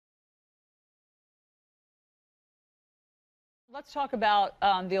Let's talk about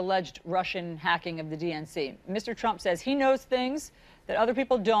the alleged Russian hacking of the DNC. Mr. Trump says he knows things that other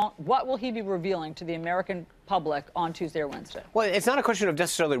people don't. What will he be revealing to the American public on Tuesday or Wednesday? Well, it's not a question of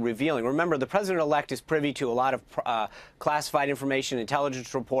necessarily revealing. Remember, the president-elect is privy to a lot of classified information,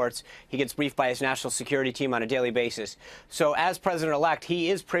 intelligence reports. He gets briefed by his national security team on a daily basis. So as president-elect,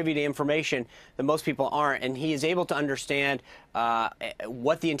 he is privy to information that most people aren't, and he is able to understand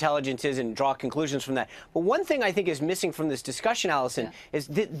what the intelligence is and draw conclusions from that. But one thing I think is missing from this discussion, Allison, is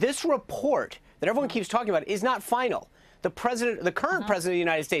that this report that everyone keeps talking about is not final. The current president of the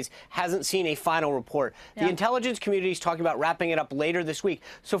United States hasn't seen a final report. The intelligence community is talking about wrapping it up later this week.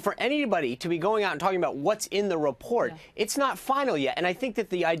 So for anybody to be going out and talking about what's in the report, it's not final yet. And I think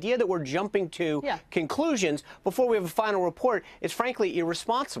that the idea that we're jumping to conclusions before we have a final report is frankly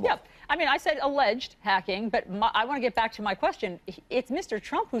irresponsible. Yeah. I mean, I said alleged hacking, but I want to get back to my question. It's Mr.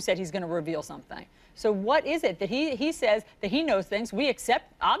 Trump who said he's going to reveal something. So what is it that he says that he knows things? We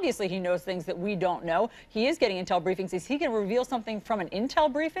accept, obviously, he knows things that we don't know. He is getting intel briefings. Is he going to reveal something from an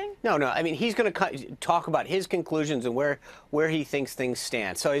intel briefing? No. I mean, he's going to talk about his conclusions and where he thinks things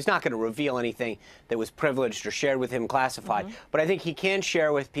stand. So he's not going to reveal anything that was privileged or shared with him classified. But I think he can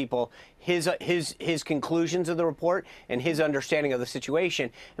share with people his conclusions of the report and his understanding of the situation,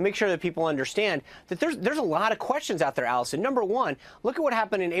 and make sure that people understand that there's a lot of questions out there, Allison. Number one, look at what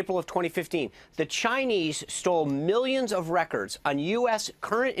happened in April of 2015. The Chinese stole millions of records on U.S.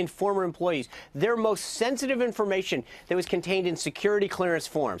 current and former employees, their most sensitive information that was contained in security clearance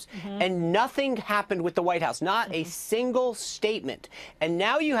forms. And nothing happened with the White House, not a single statement. And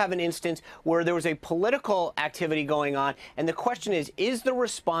now you have an instance where there was a political activity going on, and the question is the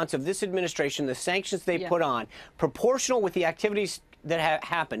response of this administration, the sanctions they put on, proportional with the activities that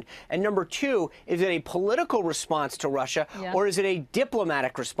happened? And number two, is it a political response to Russia, or is it a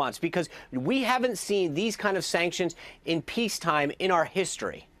diplomatic response? Because we haven't seen these kind of sanctions in peacetime in our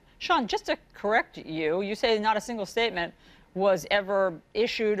history. Sean, just to correct you, you say not a single statement was ever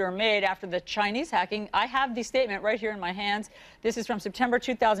issued or made after the Chinese hacking. I have the statement right here in my hands. This is from September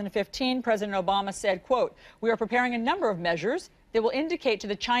 2015. President Obama said, quote, "We are preparing a number of measures that will indicate to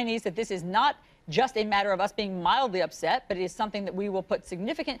the Chinese that this is not just a matter of us being mildly upset, but it is something that we will put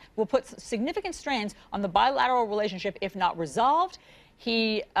significant strains on the bilateral relationship if not resolved."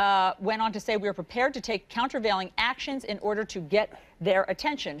 He went on to say, "We are prepared to take countervailing actions in order to get their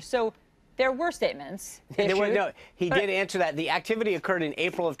attention." So there were statements issued. He did answer that. The activity occurred in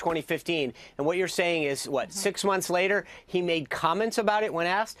April of 2015. And what you're saying is, what, 6 months later, he made comments about it when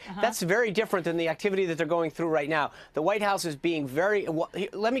asked? That's very different than the activity that they're going through right now. The White House is being very... Well,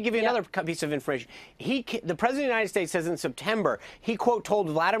 let me give you another piece of information. The President of the United States says in September, he, quote, told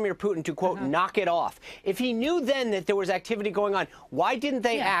Vladimir Putin to, quote, knock it off. If he knew then that there was activity going on, why didn't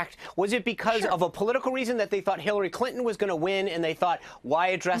they act? Was it because of a political reason that they thought Hillary Clinton was going to win and they thought, why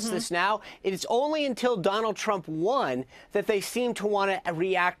address this now? It's only until Donald Trump won that they seem to want to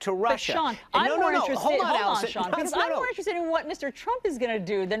react to Russia. But Sean, I'm more interested. Hold on, Sean, because I'm more interested in what Mr. Trump is going to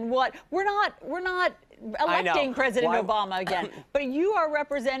do than what we're not electing President Obama again. But you are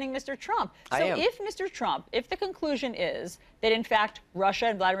representing Mr. Trump. So if Mr. Trump, if the conclusion is that in fact Russia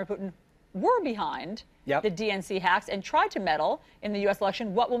and Vladimir Putin were behind the DNC hacks and tried to meddle in the U.S.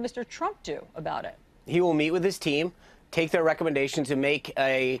 election, what will Mr. Trump do about it? He will meet with his team, take their recommendations, and make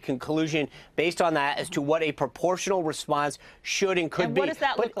a conclusion based on that as to what a proportional response should and could be. What does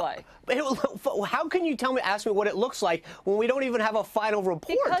that look like? How can you ask me what it looks like when we don't even have a final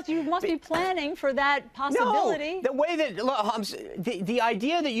report? Because you must be planning for that possibility. No, the way that the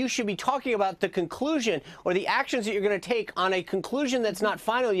idea that you should be talking about the conclusion or the actions that you're going to take on a conclusion that's not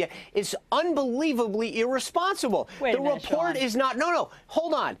final yet is unbelievably irresponsible. Wait a minute, the report is not. No,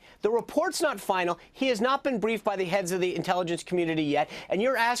 hold on. The report's not final. He has not been briefed by the heads of the intelligence community yet, and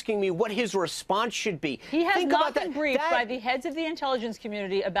you're asking me what his response should be. He has not been briefed by the heads of the intelligence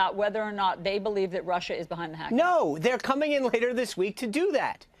community about whether or not they believe that Russia is behind the hacking. No, they're coming in later this week to do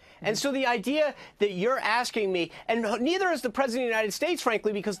that. And so the idea that you're asking me, and neither is the President of the United States,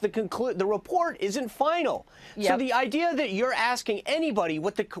 frankly, because the report isn't final. So the idea that you're asking anybody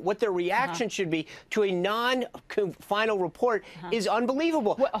what their reaction should be to a non-final report is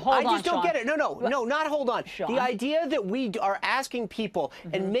unbelievable. I just don't get it. No, not hold on. Sean. The idea that we are asking people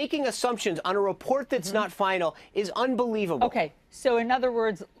and making assumptions on a report that's not final is unbelievable. Okay, so in other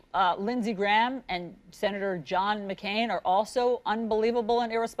words, Lindsey Graham and Senator John McCain are also unbelievable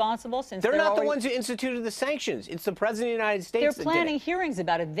and irresponsible, since they're not already, the ones who instituted the sanctions. It's the President of the United States. They're planning hearings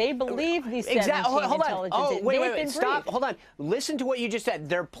about it. They believe these 17 Hold on. intelligence. Oh, wait. Been Stop. briefed. Hold on. Listen to what you just said.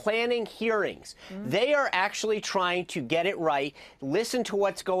 They're planning hearings. They are actually trying to get it right, listen to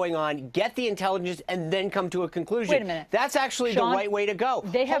what's going on, get the intelligence, and then come to a conclusion. Wait a minute. That's actually Sean, the right way to go.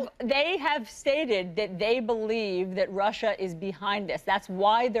 They have stated that they believe that Russia is behind this. That's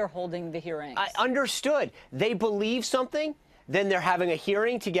why they're holding the hearings. I understood. They believe something, then they're having a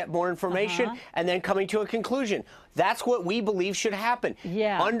hearing to get more information, and then coming to a conclusion. That's what we believe should happen.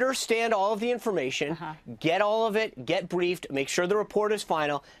 Yeah. Understand all of the information, get all of it, get briefed, make sure the report is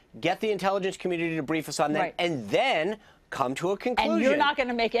final, get the intelligence community to brief us on that, Right. and then come to a conclusion. And you're not going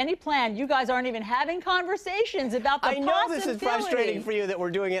to make any plan. You guys aren't even having conversations about the I know this is possibility. frustrating for you that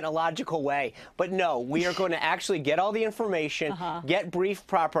we're doing it in a logical way, but no, we are going to actually get all the information, get briefed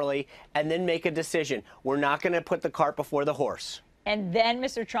properly, and then make a decision. We're not going to put the cart before the horse. And then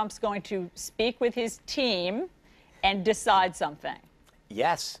Mr. Trump's going to speak with his team and decide something.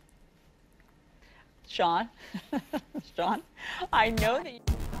 Yes. Sean, Sean, I know that you